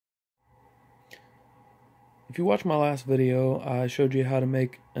If you watched my last video, I showed you how to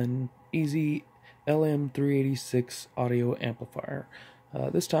make an easy LM386 audio amplifier.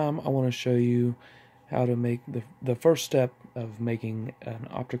 This time I want to show you how to make the first step of making an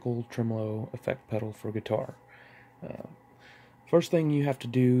optical tremolo effect pedal for guitar. First thing you have to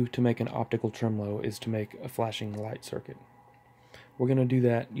do to make an optical tremolo is to make a flashing light circuit. We're going to do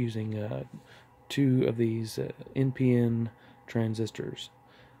that using two of these NPN transistors.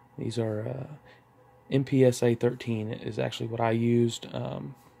 These are MPSA13 is actually what I used.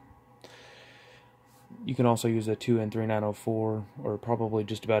 You can also use a 2N3904 or probably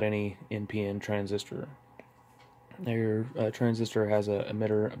just about any NPN transistor. Your transistor has an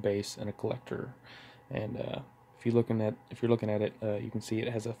emitter, a base, and a collector. And if you're looking at it, you can see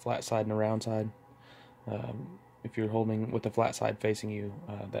it has a flat side and a round side. If you're holding with the flat side facing you,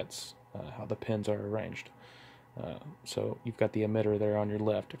 that's how the pins are arranged. So you've got the emitter there on your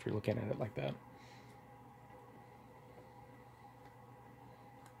left if you're looking at it like that.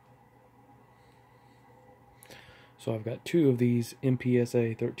 So I've got two of these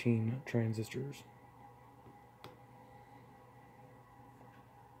MPSA13 transistors.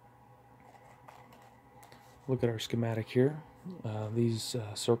 Look at our schematic here. These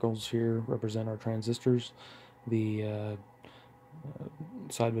circles here represent our transistors. The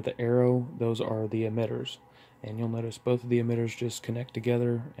side with the arrow, those are the emitters. And you'll notice both of the emitters just connect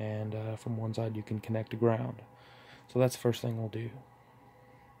together, and from one side you can connect to ground. So that's the first thing we'll do.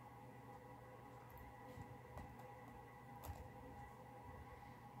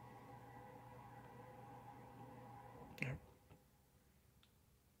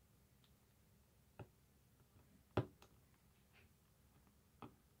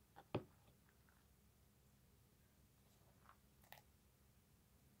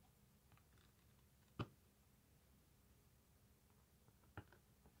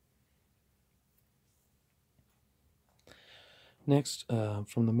 Next,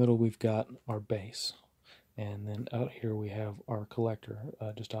 from the middle we've got our base, and then out here we have our collector,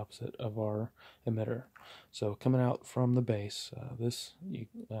 just opposite of our emitter. So coming out from the base, you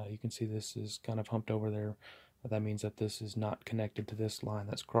can see this is kind of humped over there. That means that this is not connected to this line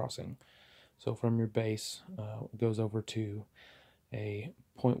that's crossing. So from your base, it goes over to a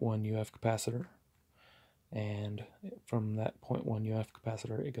 0.1 UF capacitor, and from that 0.1 UF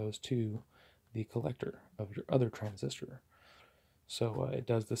capacitor it goes to the collector of your other transistor. So it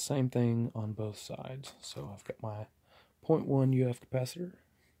does the same thing on both sides. So I've got my 0.1 UF capacitor.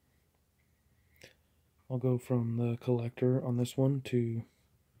 I'll go from the collector on this one to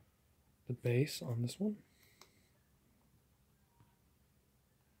the base on this one.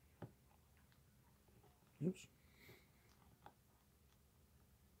 Oops.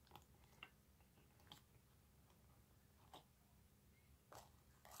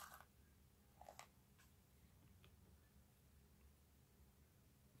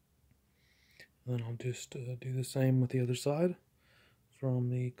 Then I'll just do the same with the other side, from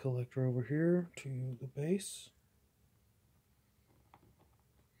the collector over here to the base.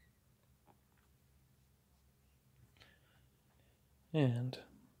 And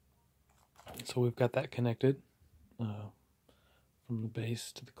so we've got that connected from the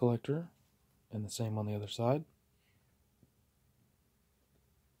base to the collector, and the same on the other side.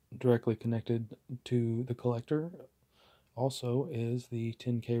 Directly connected to the collector also is the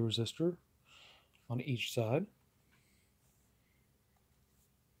 10K resistor on each side.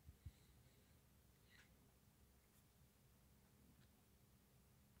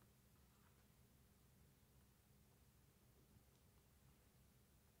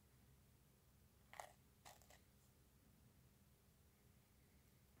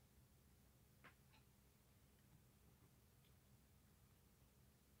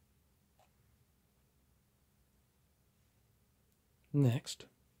 Next,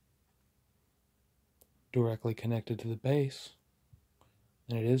 directly connected to the base,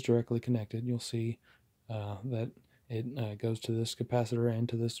 and it is directly connected, you'll see that it goes to this capacitor and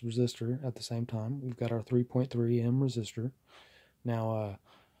to this resistor at the same time. We've got our 3.3 M resistor. Now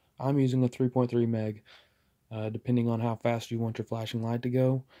I'm using a 3.3 meg. Depending on how fast you want your flashing light to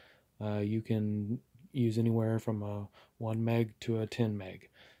go, you can use anywhere from a 1 meg to a 10 meg.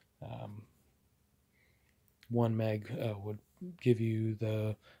 1 meg would give you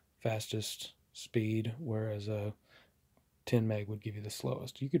the fastest speed, whereas a 10 meg would give you the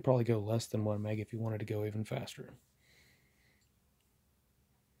slowest. You could probably go less than 1 meg if you wanted to go even faster.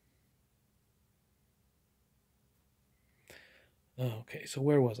 Okay, so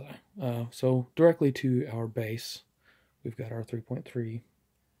where was I? So directly to our base, we've got our 3.3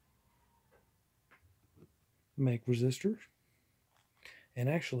 meg resistor, and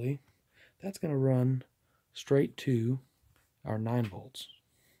actually that's going to run straight to our 9 volts.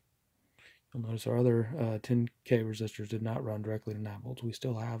 You'll notice our other 10K resistors did not run directly to 9 volts. We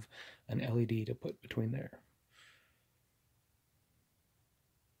still have an LED to put between there.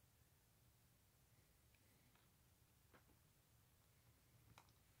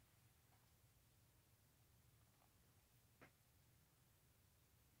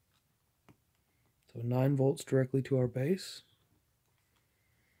 So 9 volts directly to our base.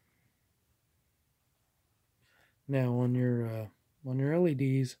 Now on your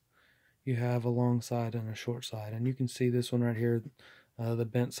LEDs, you have a long side and a short side, and you can see this one right here. The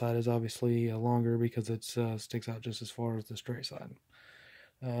bent side is obviously longer because it sticks out just as far as the straight side.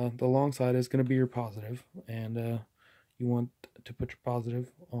 The long side is going to be your positive, and you want to put your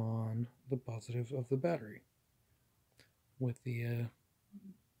positive on the positive of the battery, with the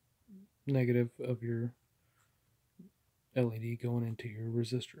negative of your LED going into your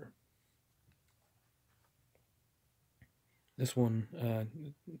resistor. This one,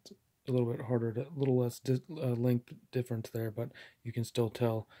 it's a little bit harder, a little less length difference there, but you can still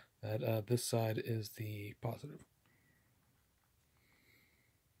tell that this side is the positive.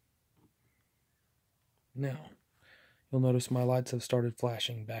 Now, you'll notice my lights have started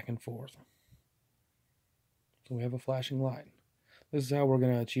flashing back and forth. So we have a flashing light. This is how we're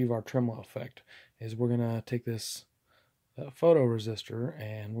going to achieve our tremolo effect, is we're going to take this photoresistor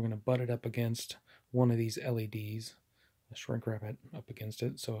and we're going to butt it up against one of these LEDs, shrink wrap it up against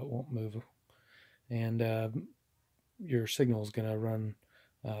it so it won't move, and your signal is going to run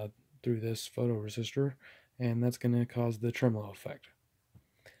through this photoresistor, and that's going to cause the tremolo effect.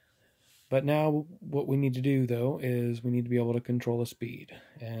 But now what we need to do, though, is we need to be able to control the speed,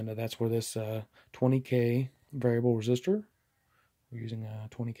 and that's where this 20K variable resistor, we're using a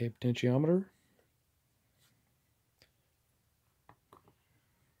 20K potentiometer.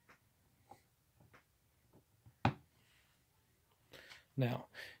 Now,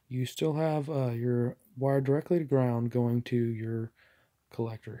 you still have your wire directly to ground going to your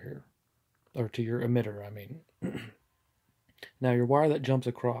collector here, or to your emitter, I mean. Now, your wire that jumps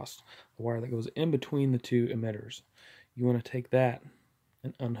across, the wire that goes in between the two emitters, you want to take that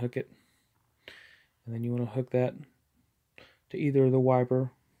and unhook it, and then you want to hook that to either the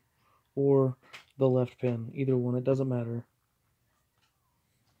wiper or the left pin, either one, it doesn't matter.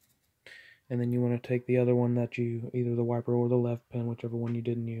 And then you want to take the other one that either the wiper or the left pin, whichever one you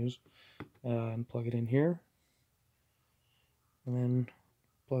didn't use, and plug it in here, and then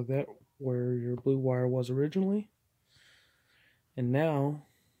plug that where your blue wire was originally. And now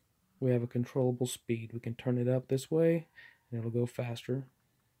we have a controllable speed. We can turn it up this way and it'll go faster.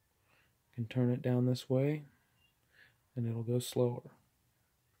 We can turn it down this way and it'll go slower.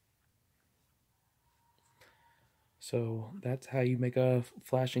 So that's how you make a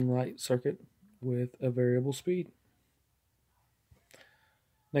flashing light circuit with a variable speed.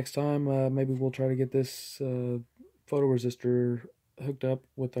 Next time, maybe we'll try to get this photoresistor hooked up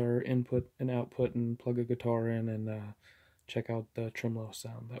with our input and output and plug a guitar in and check out the tremolo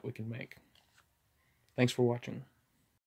sound that we can make. Thanks for watching.